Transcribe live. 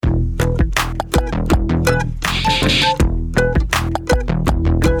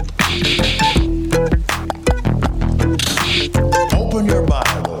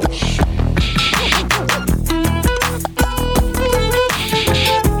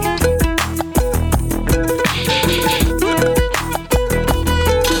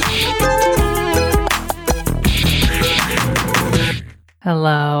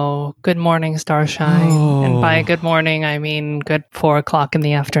Good morning, Starshine. Oh. And by good morning, I mean good 4 o'clock in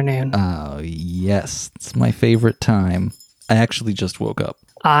the afternoon. Oh, yes. It's my favorite time. I actually just woke up.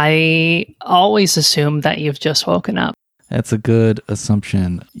 I always assume that you've just woken up. That's a good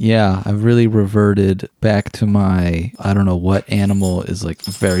assumption. Yeah, I've really reverted back to my, I don't know what animal is like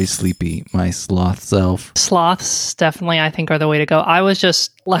very sleepy, my sloth self. Sloths definitely, I think, are the way to go. I was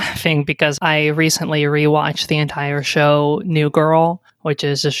just laughing because I recently rewatched the entire show New Girl, which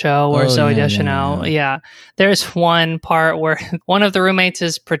is a show where Zooey Deschanel, there's one part where one of the roommates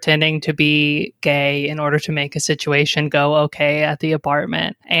is pretending to be gay in order to make a situation go okay at the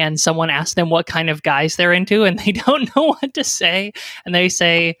apartment. And someone asks them what kind of guys they're into, and they don't know what to say. And they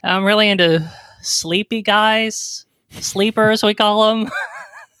say, I'm really into sleepy guys, sleepers, we call them.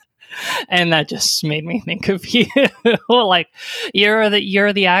 And that just made me think of you. Like you're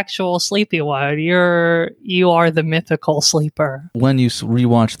the actual sleepy one. You are the mythical sleeper. When you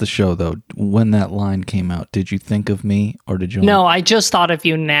rewatched the show, though, when that line came out, did you think of me or did you? No, I just thought of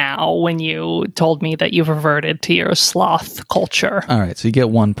you now when you told me that you've reverted to your sloth culture. All right, so you get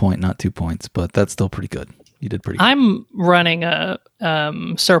 1 point, not 2 points, but that's still pretty good. You did pretty good. I'm running a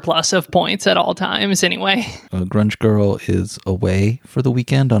surplus of points at all times anyway. Grunge Girl is away for the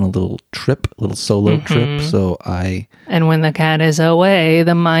weekend on a little solo trip. So And when the cat is away,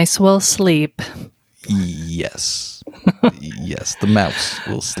 the mice will sleep. Yes. Yes, the mouse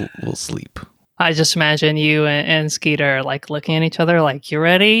will sleep. I just imagine you and Skeeter like looking at each other like, you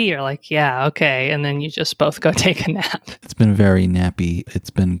ready? You're like, yeah, okay. And then you just both go take a nap. It's been very nappy. It's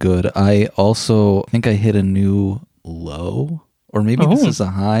been good. I also think I hit a new low, or maybe this is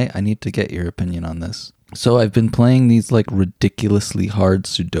a high. I need to get your opinion on this. So I've been playing these like ridiculously hard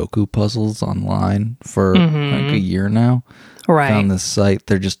Sudoku puzzles online for like a year now. Right. Found this site.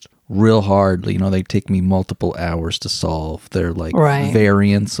 They're just real hard. You know, they take me multiple hours to solve. They're like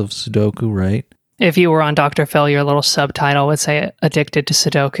variants of Sudoku, right? If you were on Dr. Phil, your little subtitle would say addicted to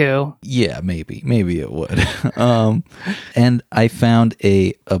Sudoku. Yeah, maybe it would. And I found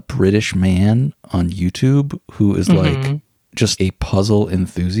a British man on YouTube who is like just a puzzle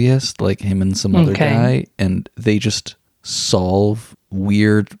enthusiast, like him and some other guy, and they just solve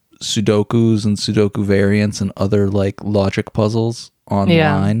weird Sudokus and Sudoku variants and other like logic puzzles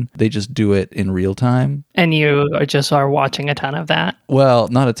online. Yeah. They just do it in real time. And you are watching a ton of that? Well,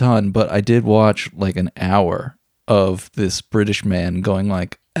 not a ton, but I did watch like an hour of this British man going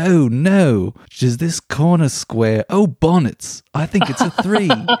like, oh no, is this corner square? Oh, bonnets. I think it's a 3.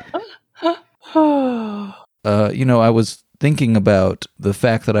 I was thinking about the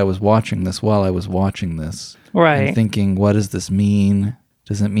fact that I was watching this while I was watching this. Right. And thinking, what does this mean?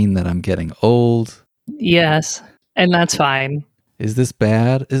 Does it mean that I'm getting old? Yes, and that's fine. Is this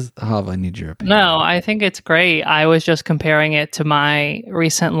bad? Hav, I need your opinion. No, I think it's great. I was just comparing it to my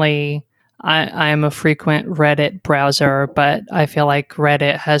recently. I am a frequent Reddit browser, but I feel like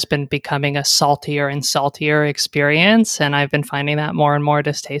Reddit has been becoming a saltier and saltier experience, and I've been finding that more and more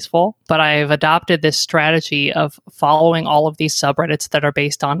distasteful. But I've adopted this strategy of following all of these subreddits that are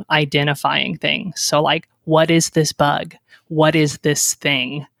based on identifying things. So like, what is this bug? What is this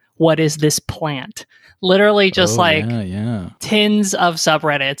thing? What is this plant? Literally just tins of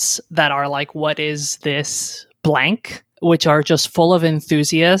subreddits that are like, what is this blank? Which are just full of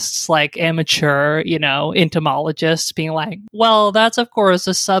enthusiasts, like amateur, entomologists being like, well, that's of course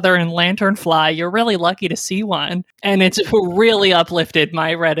a southern lanternfly. You're really lucky to see one. And it's really uplifted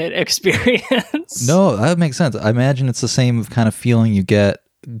my Reddit experience. No, that makes sense. I imagine it's the same kind of feeling you get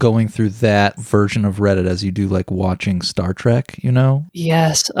going through that version of Reddit as you do like watching Star Trek,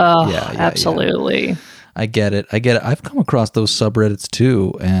 Yes. Absolutely. Yeah. I get it. I've come across those subreddits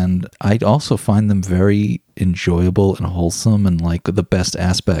too, and I also find them very enjoyable and wholesome and like the best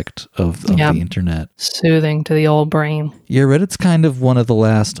aspect of the internet. Soothing to the old brain. Yeah, Reddit's kind of one of the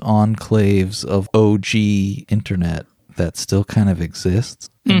last enclaves of OG internet that still kind of exists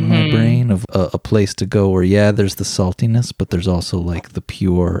in my brain, of a place to go where, there's the saltiness, but there's also like the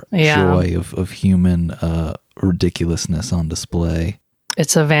pure joy of human ridiculousness on display.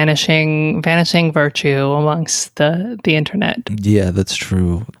 It's a vanishing virtue amongst the internet. Yeah, that's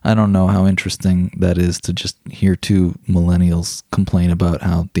true. I don't know how interesting that is to just hear two millennials complain about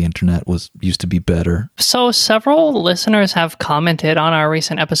how the internet used to be better. So several listeners have commented on our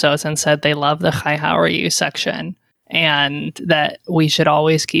recent episodes and said they love the "Hi, how are you" section, and that we should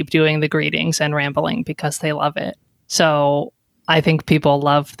always keep doing the greetings and rambling because they love it. So I think people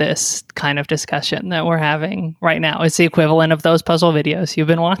love this kind of discussion that we're having right now. It's the equivalent of those puzzle videos you've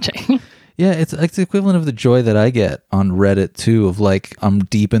been watching. Yeah, it's like the equivalent of the joy that I get on Reddit too, of like I'm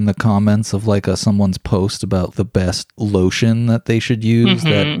deep in the comments of like someone's post about the best lotion that they should use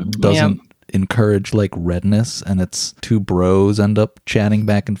that doesn't encourage like redness, and it's two bros end up chatting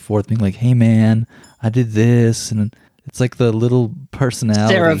back and forth being like, hey man, I did this, and it's like the little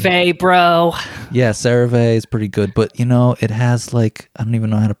personality. CeraVe, bro. Yeah, CeraVe is pretty good, but you know, it has like, I don't even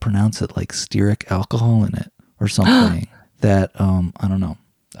know how to pronounce it, like stearic alcohol in it or something that I don't know.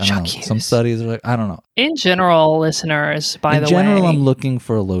 Some studies are like, I don't know. In general, listeners, by the way. In general, I'm looking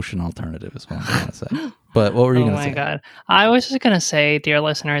for a lotion alternative is what I'm trying to say. But what were you going to say? Oh my God. I was just going to say, dear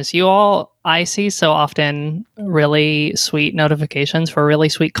listeners, I see so often really sweet notifications for really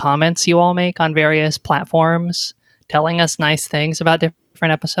sweet comments you all make on various platforms telling us nice things about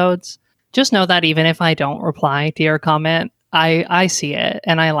different episodes. Just know that even if I don't reply to your comment, I see it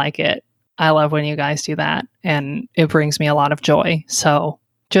and I like it. I love when you guys do that, and it brings me a lot of joy. So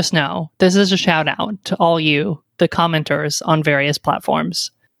just know, this is a shout out to all you, the commenters on various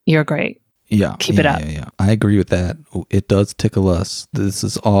platforms. You're great. Yeah. Keep it up. Yeah. I agree with that. It does tickle us. This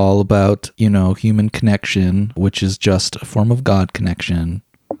is all about, human connection, which is just a form of God connection.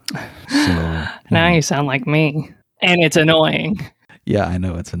 So now you sound like me. And it's annoying. Yeah, I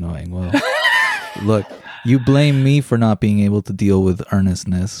know it's annoying. Well, look, you blame me for not being able to deal with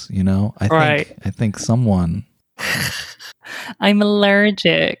earnestness, I think someone... I'm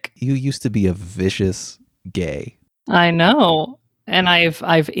allergic. You used to be a vicious gay. I know. And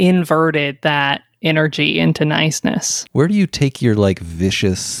I've inverted that energy into niceness. Where do you take your like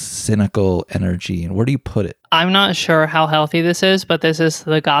vicious, cynical energy, and where do you put it? I'm not sure how healthy this is, but this is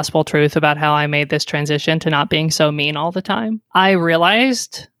the gospel truth about how I made this transition to not being so mean all the time. I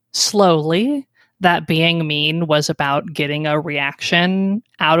realized slowly that being mean was about getting a reaction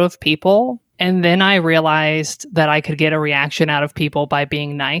out of people. And then I realized that I could get a reaction out of people by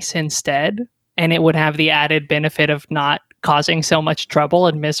being nice instead. And it would have the added benefit of not causing so much trouble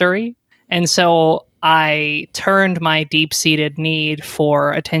and misery. And so I turned my deep-seated need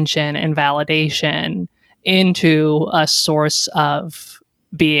for attention and validation into a source of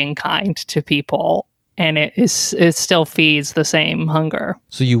being kind to people. And it still feeds the same hunger.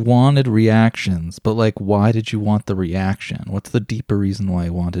 So you wanted reactions, but like, why did you want the reaction? What's the deeper reason why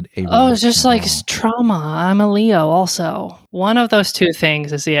you wanted a reaction? Oh, it's just like trauma. I'm a Leo also. One of those two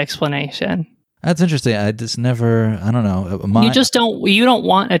things is the explanation. That's interesting. I just never, I don't know. You don't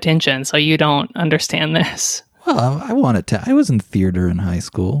want attention, so you don't understand this. Well, I wanted to. I was in theater in high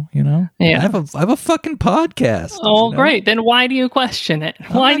school, Yeah. I have a fucking podcast. Oh, great. Then why do you question it?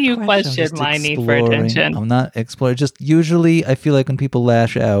 Why do you question my need for attention? I'm not exploring. Just usually I feel like when people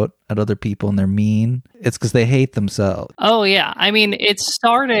lash out at other people and they're mean, it's because they hate themselves. Oh, yeah. I mean, it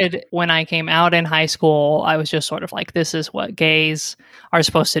started when I came out in high school. I was just sort of like, this is what gays are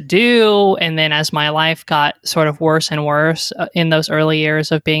supposed to do. And then as my life got sort of worse and worse in those early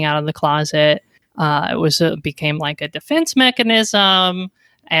years of being out of the closet, it became like a defense mechanism,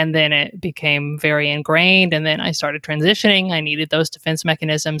 and then it became very ingrained, and then I started transitioning. I needed those defense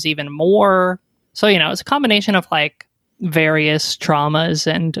mechanisms even more. So, it's a combination of like various traumas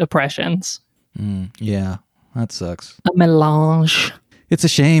and oppressions. Yeah, that sucks. A melange. It's a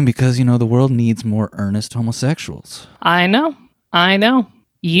shame because, the world needs more earnest homosexuals. I know.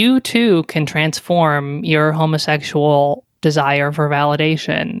 You too can transform your homosexual desire for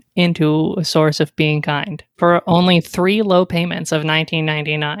validation into a source of being kind. For only 3 low payments of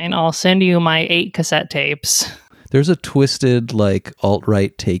 $19.99, I'll send you my 8 cassette tapes. There's a twisted, like,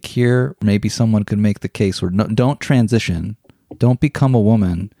 alt-right take here. Maybe someone could make the case where don't transition. Don't become a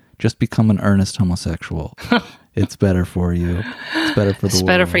woman. Just become an earnest homosexual. It's better for you. It's better for the world. It's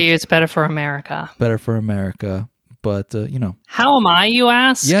better for you. It's better for America. Better for America. But, How am I, you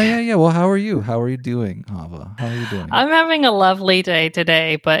ask? Yeah. Well, how are you? How are you doing, Hava? How are you doing? I'm having a lovely day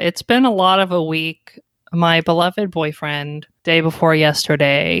today, but it's been a lot of a week. My beloved boyfriend, day before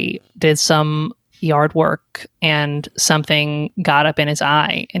yesterday, did some yard work and something got up in his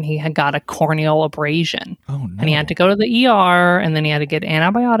eye and he had got a corneal abrasion. Oh, no. And he had to go to the ER, and then he had to get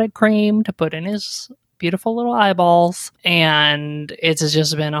antibiotic cream to put in his beautiful little eyeballs. And it's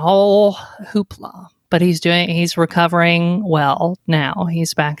just been a whole hoopla. But he's recovering well now.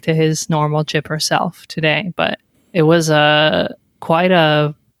 He's back to his normal chipper self today. But it was quite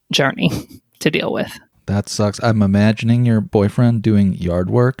a journey to deal with. That sucks. I'm imagining your boyfriend doing yard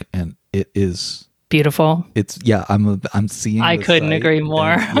work, and it is beautiful. I'm seeing. I couldn't agree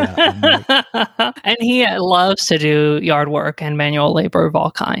more. And he loves to do yard work and manual labor of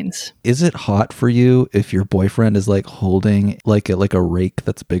all kinds. Is it hot for you if your boyfriend is like holding like a rake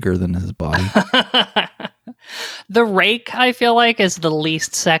that's bigger than his body? The rake, I feel like, is the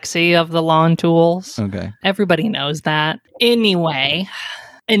least sexy of the lawn tools. Okay. Everybody knows that. Anyway,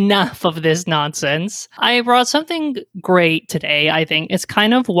 enough of this nonsense. I brought something great today, I think. It's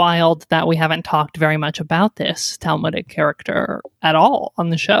kind of wild that we haven't talked very much about this Talmudic character at all on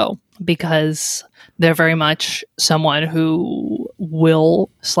the show, because they're very much someone who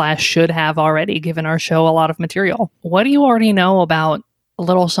will/should have already given our show a lot of material. What do you already know about a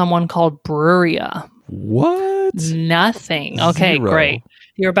little someone called Bruriah? What? Nothing. Okay, Zero. great.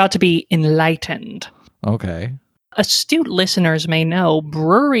 You're about to be enlightened. Okay. Astute listeners may know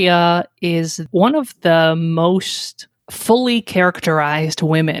Bruriah is one of the most fully characterized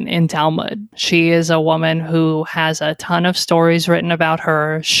women in Talmud. She is a woman who has a ton of stories written about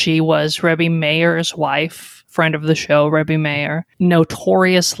her. She was Rebbe Meir's wife, friend of the show, Rebbe Meir.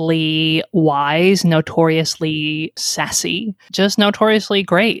 Notoriously wise, notoriously sassy, just notoriously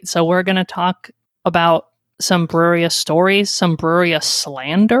great. So we're going to talk about some Bruriah stories, some Bruriah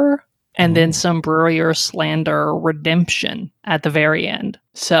slander, and then some Bruriah slander redemption at the very end.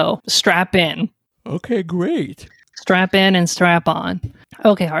 So strap in. Okay, great. Strap in and strap on.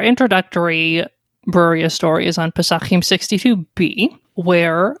 Okay, our introductory Bruriah story is on Pesachim 62b,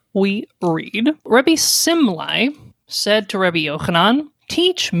 where we read, Rebbe Simlai said to Rebbe Yochanan,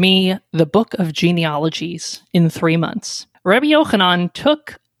 "Teach me the book of genealogies in 3 months." Rebbe Yochanan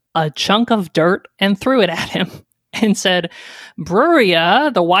took a chunk of dirt and threw it at him and said,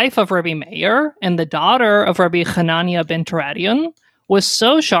 Bruriah, the wife of Rebbe Meir and the daughter of Rebbe Hananiah ben Teradion, was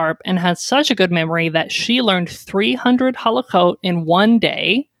so sharp and had such a good memory that she learned 300 halachot in one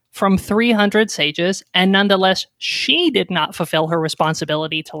day from 300 sages, and nonetheless, she did not fulfill her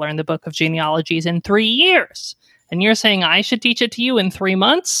responsibility to learn the book of genealogies in 3 years. And you're saying I should teach it to you in 3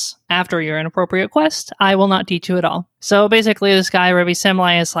 months after your inappropriate quest? I will not teach you at all. So basically, this guy, Rebbe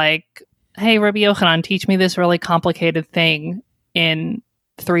Simlai, is like, hey, Rebbe Yochanan, teach me this really complicated thing in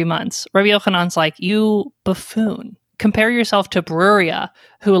 3 months. Rebbe Yochanan's like, you buffoon. Compare yourself to Bruriah,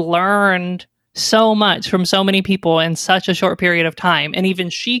 who learned so much from so many people in such a short period of time, and even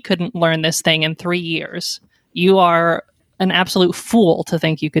she couldn't learn this thing in 3 years. You are an absolute fool to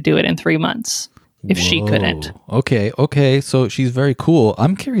think you could do it in 3 months. If she couldn't. Okay. So she's very cool.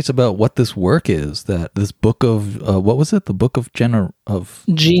 I'm curious about what this work is. That this book of what was it? The book of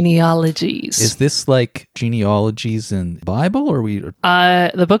genealogies. Is this like genealogies in the Bible, or we?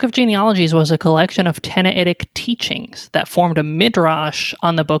 The book of genealogies was a collection of Tannaitic teachings that formed a midrash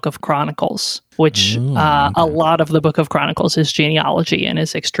on the book of Chronicles, which a lot of the book of Chronicles is genealogy and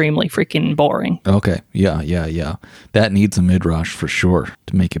is extremely freaking boring. Okay, yeah. That needs a midrash for sure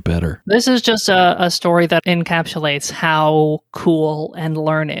to make it better. This is just a story that encapsulates how cool and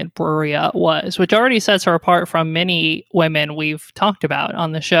learned Bruriah was, which already sets her apart from many women we've talked about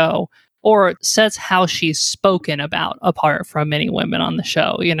on the show, or sets how she's spoken about apart from many women on the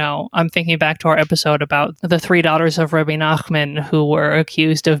show. You know, I'm thinking back to our episode about the 3 daughters of Rabbi Nachman who were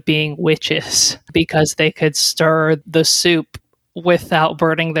accused of being witches because they could stir the soup without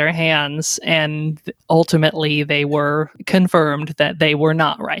burning their hands, and ultimately they were confirmed that they were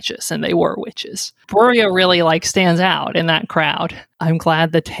not righteous and they were witches. Bruriah really stands out in that crowd. I'm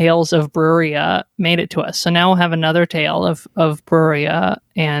glad the tales of Bruriah made it to us. So now we'll have another tale of Bruriah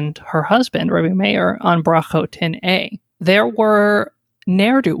and her husband, Rebbe Meir, on Brachot 10a. There were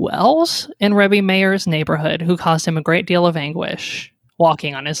ne'er-do-wells in Rebbe Meir's neighborhood who caused him a great deal of anguish.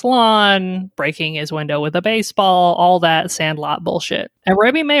 Walking on his lawn, breaking his window with a baseball, all that sandlot bullshit. And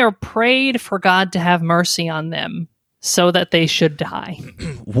Rebbe Meir prayed for God to have mercy on them so that they should die.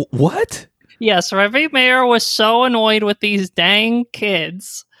 What? Yes, Rebbe Meir was so annoyed with these dang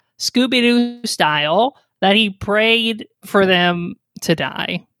kids, Scooby-Doo style, that he prayed for them to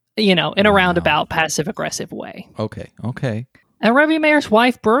die, in a roundabout, passive-aggressive way. Okay. And Rebbe Meir's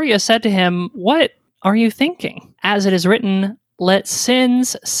wife, Bruriah, said to him, "What are you thinking? As it is written, let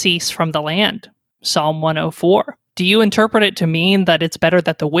sins cease from the land." Psalm 104. Do you interpret it to mean that it's better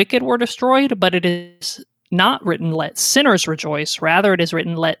that the wicked were destroyed? But it is not written, let sinners rejoice. Rather, it is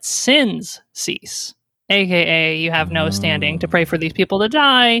written, let sins cease. AKA, you have no standing to pray for these people to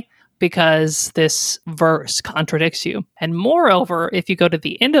die because this verse contradicts you. And moreover, if you go to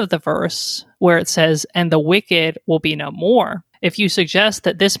the end of the verse where it says, and the wicked will be no more, if you suggest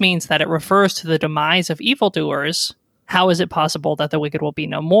that this means that it refers to the demise of evildoers, how is it possible that the wicked will be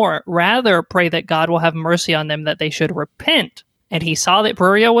no more? Rather, pray that God will have mercy on them, that they should repent. And he saw that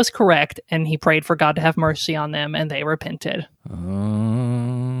Bruriah was correct, and he prayed for God to have mercy on them, and they repented.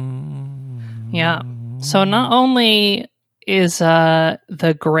 Yeah. So not only is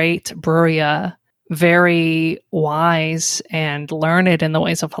the great Bruriah very wise and learned in the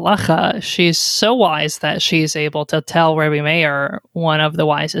ways of halacha. She's so wise that she's able to tell Rebbe Meir, one of the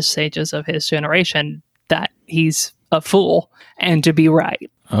wisest sages of his generation, that he's a fool and to be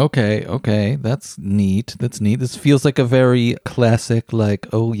right. Okay. That's neat. This feels like a very classic, like,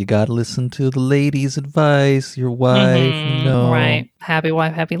 oh, you gotta listen to the lady's advice, your wife, Right. Happy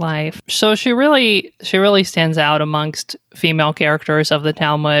wife, happy life. So she really stands out amongst female characters of the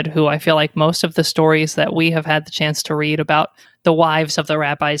Talmud, who I feel like most of the stories that we have had the chance to read about the wives of the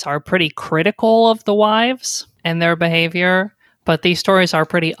rabbis are pretty critical of the wives and their behavior. But these stories are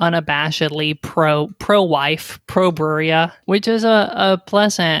pretty unabashedly pro-wife, pro-Bruriah, which is a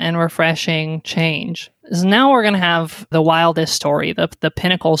pleasant and refreshing change. So now we're going to have the wildest story, the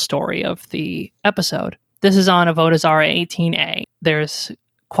pinnacle story of the episode. This is on Avodah Zarah 18a. There's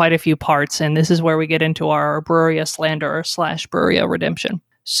quite a few parts, and this is where we get into our Bruriah slander / Bruriah redemption.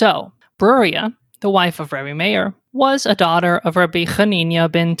 So, Bruriah, the wife of Rebbe Meir, was a daughter of Rabbi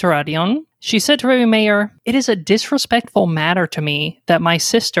Chanina ben Teradion. She said to Rebbe Meir, "It is a disrespectful matter to me that my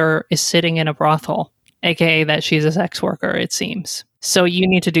sister is sitting in a brothel," aka that she's a sex worker, it seems. "So you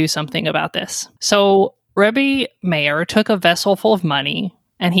need to do something about this." So Rebbe Meir took a vessel full of money,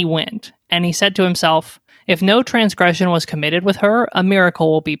 and he went. And he said to himself, if no transgression was committed with her, a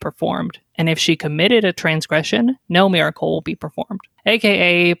miracle will be performed. And if she committed a transgression, no miracle will be performed.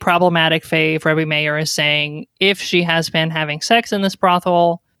 AKA, problematic fave Rebbe Meir is saying, if she has been having sex in this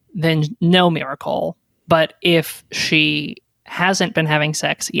brothel, then no miracle. But if she hasn't been having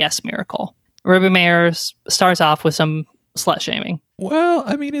sex, yes, miracle. Rebbe Meir starts off with some slut shaming. Well,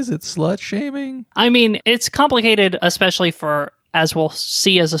 I mean, is it slut shaming? I mean, it's complicated, especially for, as we'll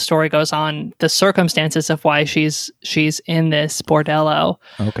see as the story goes on, the circumstances of why she's in this bordello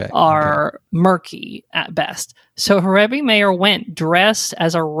are murky at best. So Rebbe Meir went dressed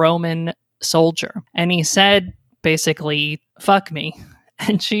as a Roman soldier, and he said, basically, fuck me.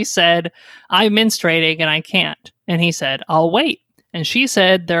 And she said, I'm menstruating and I can't. And he said, I'll wait. And she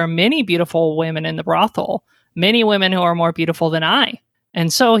said, there are many beautiful women in the brothel, many women who are more beautiful than I.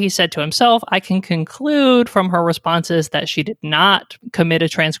 And so he said to himself, I can conclude from her responses that she did not commit a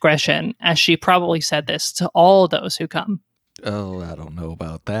transgression, as she probably said this to all those who come. Oh, I don't know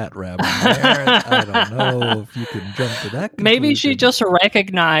about that, Rabbi Meir. I don't know if you can jump to that conclusion. Maybe she just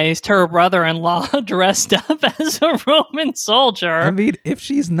recognized her brother-in-law dressed up as a Roman soldier. I mean, if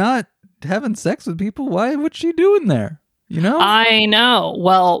she's not having sex with people, why would she doing there? You know? I know.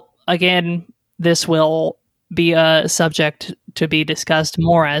 Well, again, this will be a subject to be discussed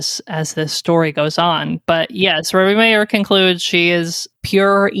more as this story goes on. But yes, Rebbe Meir concludes she is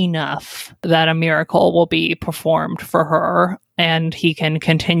pure enough that a miracle will be performed for her, and he can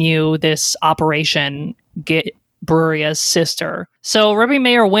continue this operation, get Bruriah's sister. So Rebbe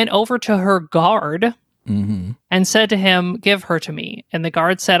Meir went over to her guard and said to him, give her to me. And the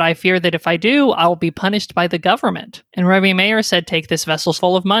guard said, I fear that if I do, I will be punished by the government. And Rebbe Meir said, take this vessel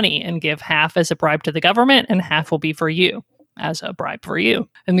full of money and give half as a bribe to the government, and half will be for you, as a bribe for you.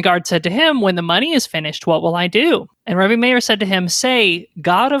 And the guard said to him, when the money is finished, what will I do? And Rebbe Meir said to him, say,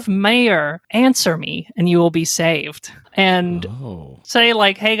 God of Meir, answer me, and you will be saved. And say,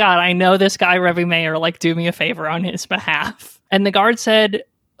 like, hey, God, I know this guy, Rebbe Meir, like, do me a favor on his behalf. And the guard said,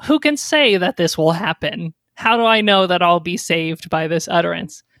 who can say that this will happen? How do I know that I'll be saved by this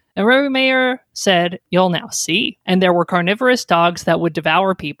utterance? And Rebbe Meir said, you'll now see. And there were carnivorous dogs that would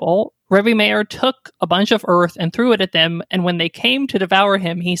devour people. Rebbe Meir took a bunch of earth and threw it at them. And when they came to devour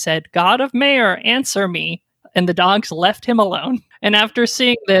him, he said, God of Meir, answer me. And the dogs left him alone. And after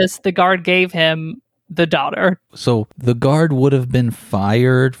seeing this, the guard gave him the daughter. So the guard would have been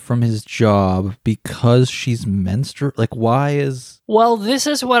fired from his job because she's menstruating? Like, why is... Well, this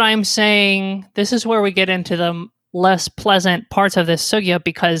is what I'm saying. This is where we get into the less pleasant parts of this sugya,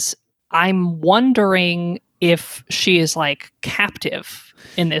 because I'm wondering if she is, like, captive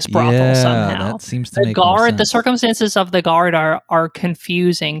in this brothel somehow. That seems to make more sense. The circumstances of the guard are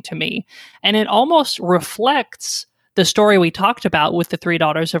confusing to me. And it almost reflects the story we talked about with the three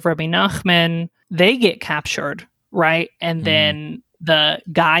daughters of Rabbi Nachman. They get captured, right? And then the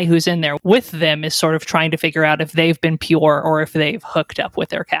guy who's in there with them is sort of trying to figure out if they've been pure or if they've hooked up with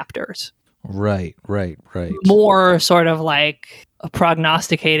their captors. Right. More sort of like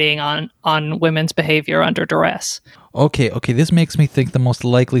prognosticating on women's behavior under duress. Okay, this makes me think the most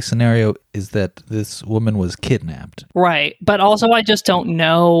likely scenario is that this woman was kidnapped. Right, but also I just don't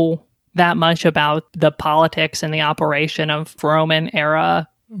know that much about the politics and the operation of Roman era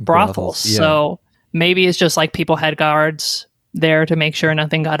brothels. Yeah. So maybe it's just like people had guards there to make sure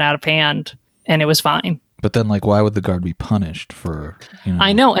nothing got out of hand and it was fine. But then, like, why would the guard be punished for,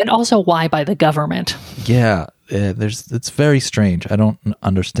 I know, and also why by the government? Yeah, it's very strange. I don't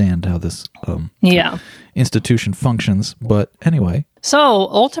understand how this institution functions, but anyway. So,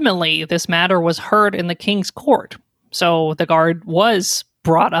 ultimately, this matter was heard in the king's court. So, the guard was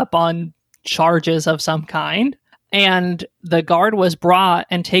brought up on charges of some kind, and the guard was brought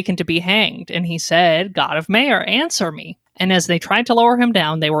and taken to be hanged. And he said, "God of Mayor, answer me." And as they tried to lower him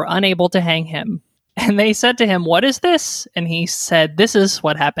down, they were unable to hang him. And they said to him, "What is this?" And he said, "This is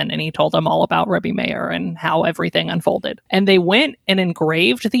what happened." And he told them all about Rebbe Meir and how everything unfolded. And they went and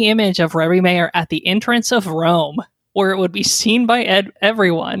engraved the image of Rebbe Meir at the entrance of Rome, where it would be seen by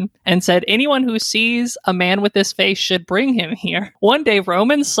everyone, and said, "Anyone who sees a man with this face should bring him here." One day,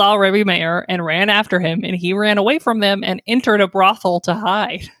 Romans saw Rebbe Meir and ran after him, and he ran away from them and entered a brothel to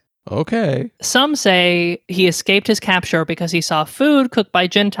hide. Okay. Some say he escaped his capture because he saw food cooked by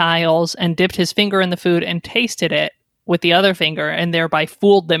Gentiles and dipped his finger in the food and tasted it with the other finger, and thereby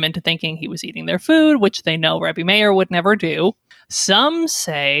fooled them into thinking he was eating their food, which they know Rebbe Meir would never do. Some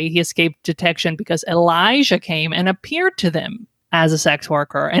say he escaped detection because Elijah came and appeared to them as a sex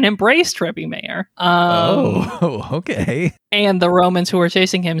worker and embraced Rebbe Meir. Okay. And the Romans who were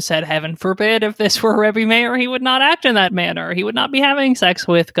chasing him said, "Heaven forbid, if this were Rebbe Meir, he would not act in that manner. He would not be having sex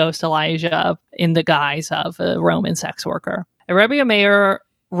with Ghost Elijah in the guise of a Roman sex worker." And Rebbe Meir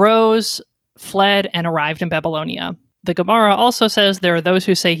rose, fled, and arrived in Babylonia. The Gemara also says there are those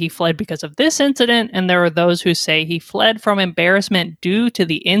who say he fled because of this incident, and there are those who say he fled from embarrassment due to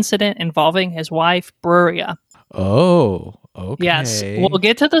the incident involving his wife, Bruriah. Oh, okay. Yes, we'll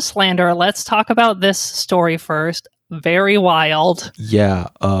get to the slander. Let's talk about this story first. Very wild. Yeah.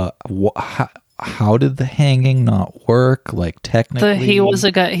 How did the hanging not work? Like, technically, he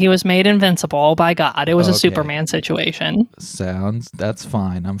was made invincible by God. It was a Superman situation. That's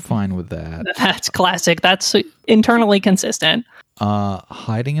fine. I'm fine with that. That's classic. That's internally consistent.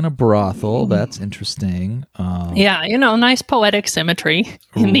 Hiding in a brothel. That's interesting. Yeah, nice poetic symmetry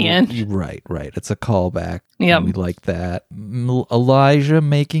in the end. Right. It's a callback. Yeah, we like that. Elijah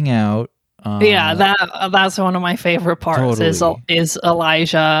making out. Yeah, that's one of my favorite parts. Totally. Is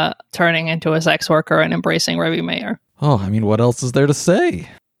Elijah turning into a sex worker and embracing Rebbe Meir. Oh, I mean, what else is there to say?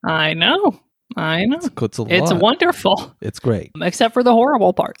 I know. It's wonderful. It's great. Except for the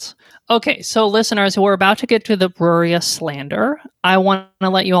horrible parts. Okay, so listeners, we're about to get to the Bruriah slander. I want to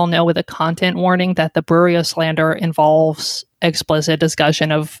let you all know with a content warning that the Bruriah slander involves explicit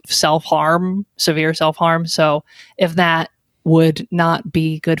discussion of self-harm, severe self-harm. So if that would not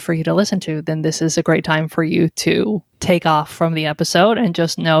be good for you to listen to, then this is a great time for you to take off from the episode and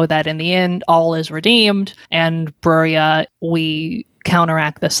just know that in the end, all is redeemed. And Bruriah, we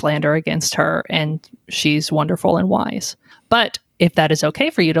counteract the slander against her, and she's wonderful and wise. But if that is okay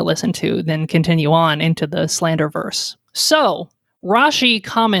for you to listen to, then continue on into the slander verse. So Rashi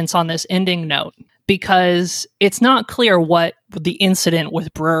comments on this ending note because it's not clear what the incident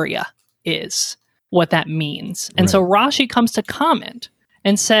with Bruriah is, what that means. And so Rashi comes to comment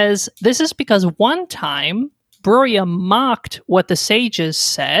and says, this is because one time Bruriah mocked what the sages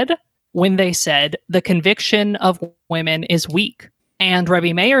said when they said the conviction of women is weak. And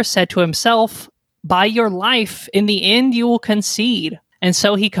Rebbe Meir said to himself, "By your life, in the end you will concede." And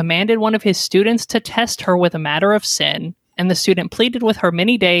so he commanded one of his students to test her with a matter of sin. And the student pleaded with her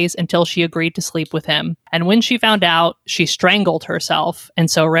many days until she agreed to sleep with him. And when she found out, she strangled herself.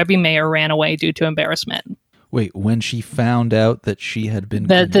 And so Rebbe Meir ran away due to embarrassment. Wait, when she found out that she had been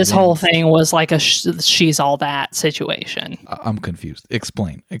that this whole thing was like a she's all that situation. I'm confused.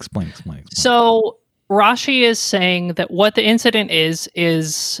 Explain. So Rashi is saying that what the incident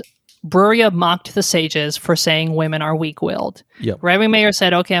is Bruriah mocked the sages for saying women are weak-willed. Yep. Rebbe Meir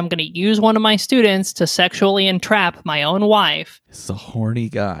said, "Okay, I'm going to use one of my students to sexually entrap my own wife." It's a horny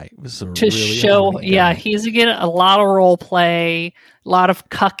guy. He's getting a lot of role play, a lot of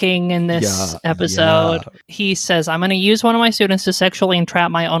cucking in this episode. Yeah. He says, "I'm going to use one of my students to sexually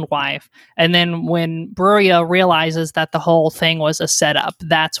entrap my own wife." And then when Bruriah realizes that the whole thing was a setup,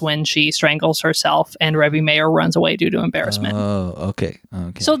 that's when she strangles herself and Rebbe Meir runs away due to embarrassment. Oh, okay.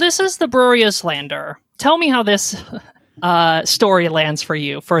 So this is the Bruriah slander. Tell me how this story lands for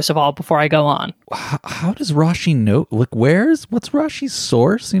you, first of all, before I go on. How does Rashi know? Like, what's Rashi's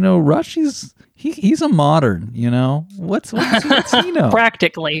source? Rashi's he's a modern. What's he know?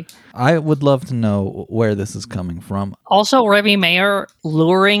 Practically. I would love to know where this is coming from. Also, Rebbe Meir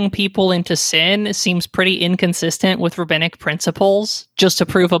luring people into sin seems pretty inconsistent with rabbinic principles, just to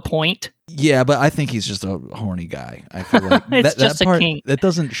prove a point. Yeah, but I think he's just a horny guy. I feel like it's just that part, a kink. That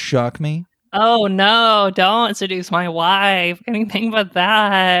doesn't shock me. Oh no, don't seduce my wife. Anything but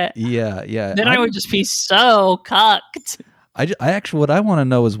that. Yeah, yeah. Then I would just be so cucked. I actually, what I want to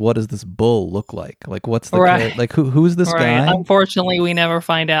know is, what does this bull look like? Like, what's the Right. like who's this Right. guy? Unfortunately, we never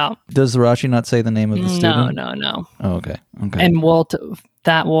find out. Does Rashi not say the name of the No, student? no. Oh, okay. Okay. And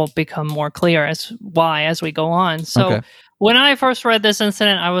that will become more clear as we go on. So Okay. when I first read this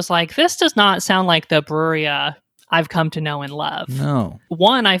incident, I was like, this does not sound like the Bruriah I've come to know and love. No.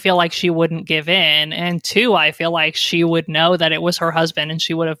 One, I feel like she wouldn't give in, and two, I feel like she would know that it was her husband and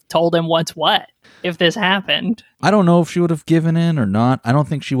she would have told him what's what if this happened. I don't know if she would have given in or not. I don't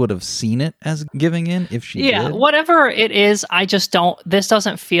think she would have seen it as giving in if she did. Whatever it is, I just don't. This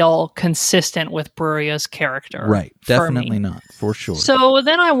doesn't feel consistent with Bruriah's character. Right. Definitely not, for sure. So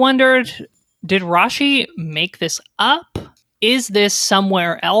then I wondered, did Rashi make this up? Is this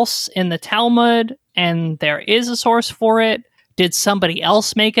somewhere else in the Talmud and there is a source for it? Did somebody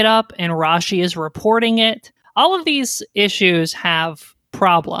else make it up and Rashi is reporting it? All of these issues have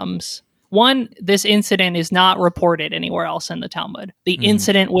problems. One, this incident is not reported anywhere else in the Talmud. The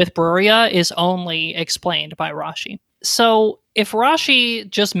incident with Bruriah is only explained by Rashi. So if Rashi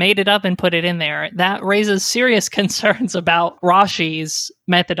just made it up and put it in there, that raises serious concerns about Rashi's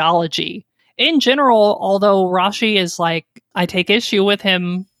methodology. In general, although Rashi is like, I take issue with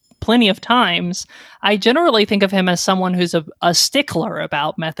him plenty of times, I generally think of him as someone who's a stickler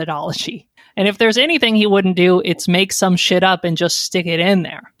about methodology. And if there's anything he wouldn't do, it's make some shit up and just stick it in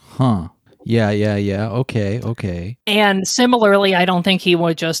there. Huh. Yeah. Okay. And similarly, I don't think he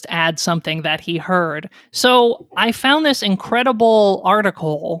would just add something that he heard. So I found this incredible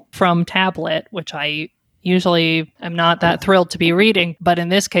article from Tablet, which I usually am not that thrilled to be reading, but in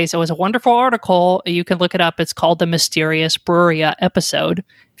this case, it was a wonderful article. You can look it up. It's called The Mysterious Bruriah Episode.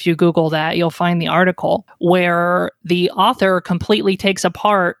 If you Google that, you'll find the article where the author completely takes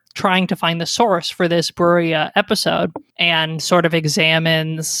apart trying to find the source for this Bruriah episode and sort of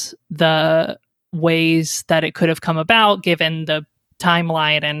examines the ways that it could have come about given the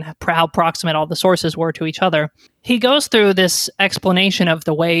timeline and how proximate all the sources were to each other. He goes through this explanation of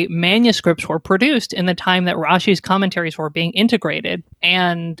the way manuscripts were produced in the time that Rashi's commentaries were being integrated.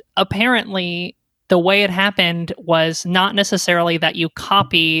 And apparently, the way it happened was not necessarily that you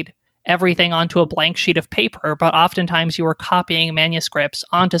copied everything onto a blank sheet of paper, but oftentimes you were copying manuscripts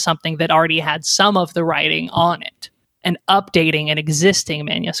onto something that already had some of the writing on it and updating an existing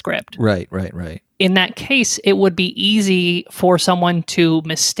manuscript. Right. In that case, it would be easy for someone to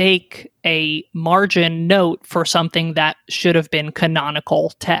mistake a margin note for something that should have been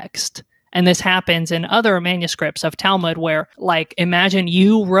canonical text. And this happens in other manuscripts of Talmud where, like, imagine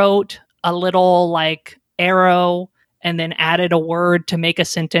you wrote a little, like, arrow and then added a word to make a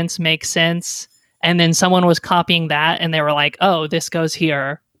sentence make sense. And then someone was copying that and they were like, oh, this goes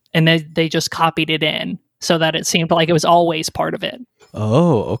here. And they just copied it in so that it seemed like it was always part of it.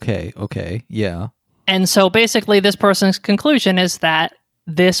 Oh, okay. Yeah. And so basically this person's conclusion is that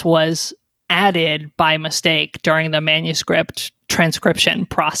this was added by mistake during the manuscript transcription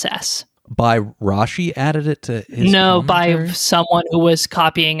process. By Rashi added it to his commentary? By someone who was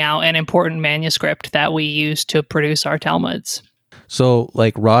copying out an important manuscript that we use to produce our Talmuds. So,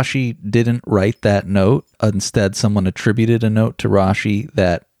 like, Rashi didn't write that note. Instead, someone attributed a note to Rashi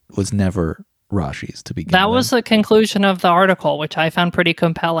that was never Rashi's to begin with. That was the conclusion of the article, which I found pretty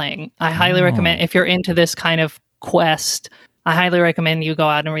compelling. I highly recommend, if you're into this kind of quest, I highly recommend you go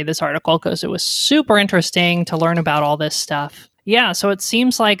out and read this article because it was super interesting to learn about all this stuff. Yeah, so it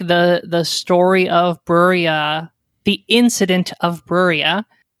seems like the story of Bruriah, the incident of Bruriah,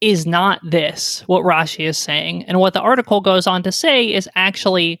 is not this, what Rashi is saying. And what the article goes on to say is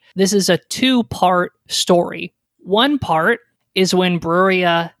actually, this is a two-part story. One part is when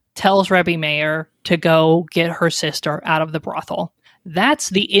Bruriah tells Rebbe Meir to go get her sister out of the brothel. That's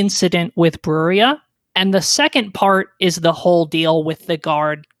the incident with Bruriah. And the second part is the whole deal with the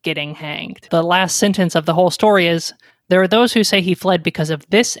guard getting hanged. The last sentence of the whole story is, there are those who say he fled because of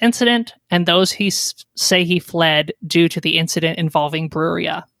this incident, and those who say he fled due to the incident involving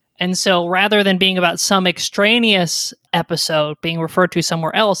Bruriah. And so rather than being about some extraneous episode being referred to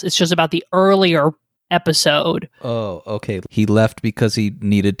somewhere else, it's just about the earlier episode. Oh, okay. He left because he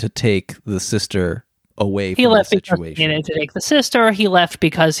needed to take the sister away from the situation. Because he needed to take the sister. He left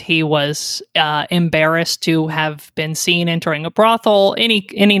because he was embarrassed to have been seen entering a brothel.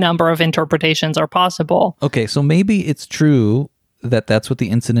 Any number of interpretations are possible. Okay, so maybe it's true that that's what the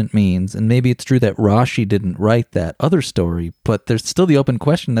incident means, and maybe it's true that Rashi didn't write that other story, but there's still the open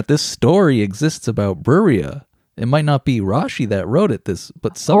question that this story exists about Bruriah. It might not be Rashi that wrote it,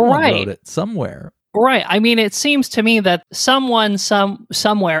 but someone wrote it somewhere. Right. I mean, it seems to me that someone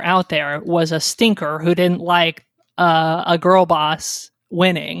somewhere out there was a stinker who didn't like a girl boss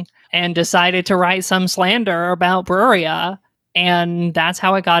winning and decided to write some slander about Bruriah, and that's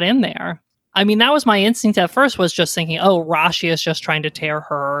how it got in there. I mean, that was my instinct at first, was just thinking, oh, Rashi is just trying to tear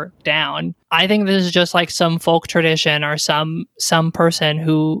her down. I think this is just like some folk tradition or some person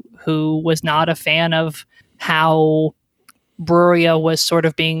who was not a fan of how Bruriah was sort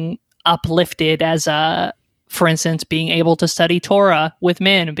of being uplifted as for instance, being able to study Torah with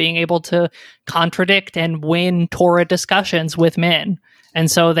men, being able to contradict and win Torah discussions with men. And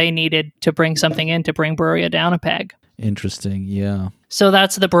so they needed to bring something in to bring Bruriah down a peg. Interesting, yeah. So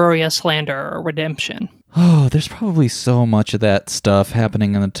that's the Bruriah slander or redemption. Oh, there's probably so much of that stuff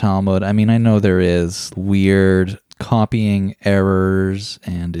happening in the Talmud. I mean, I know there is weird copying errors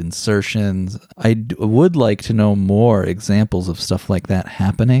and insertions. I would like to know more examples of stuff like that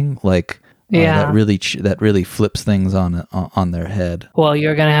happening, like that really flips things on their head. Well,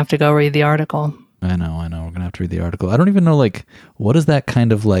 you're going to have to go read the article. I know. We're going to have to read the article. I don't even know, like, what is that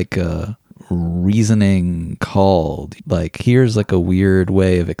kind of, like, reasoning called? Like, here's, like, a weird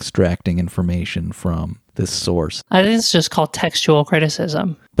way of extracting information from this source. I think it's just called textual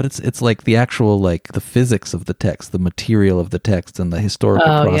criticism. But it's like the actual, like, the physics of the text, the material of the text, and the historical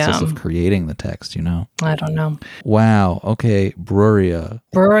process of creating the text, you know? I don't know. Wow. Okay. Bruriah.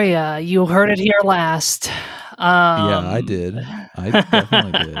 Bruriah. You heard it here last. Yeah, I did. I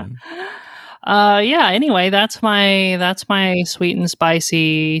definitely did. Anyway, that's my sweet and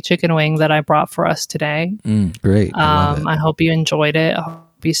spicy chicken wing that I brought for us today. Great. I hope you enjoyed it. I hope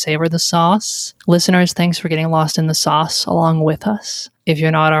you savor the sauce. Listeners, thanks for getting lost in the sauce along with us. If you're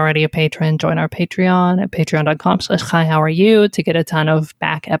not already a patron, join our Patreon at patreon.com/HiHowAreYou to get a ton of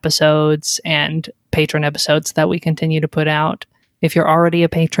back episodes and patron episodes that we continue to put out. If you're already a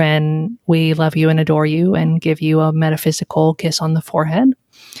patron, we love you and adore you and give you a metaphysical kiss on the forehead.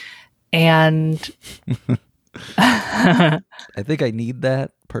 And I think I need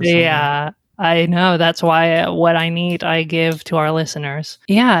that personally. Yeah, I know. That's why what I need, I give to our listeners.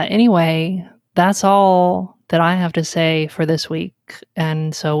 Yeah, anyway, that's all that I have to say for this week.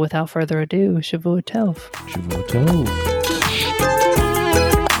 And so without further ado, Shavua Tov. Shavua Tov.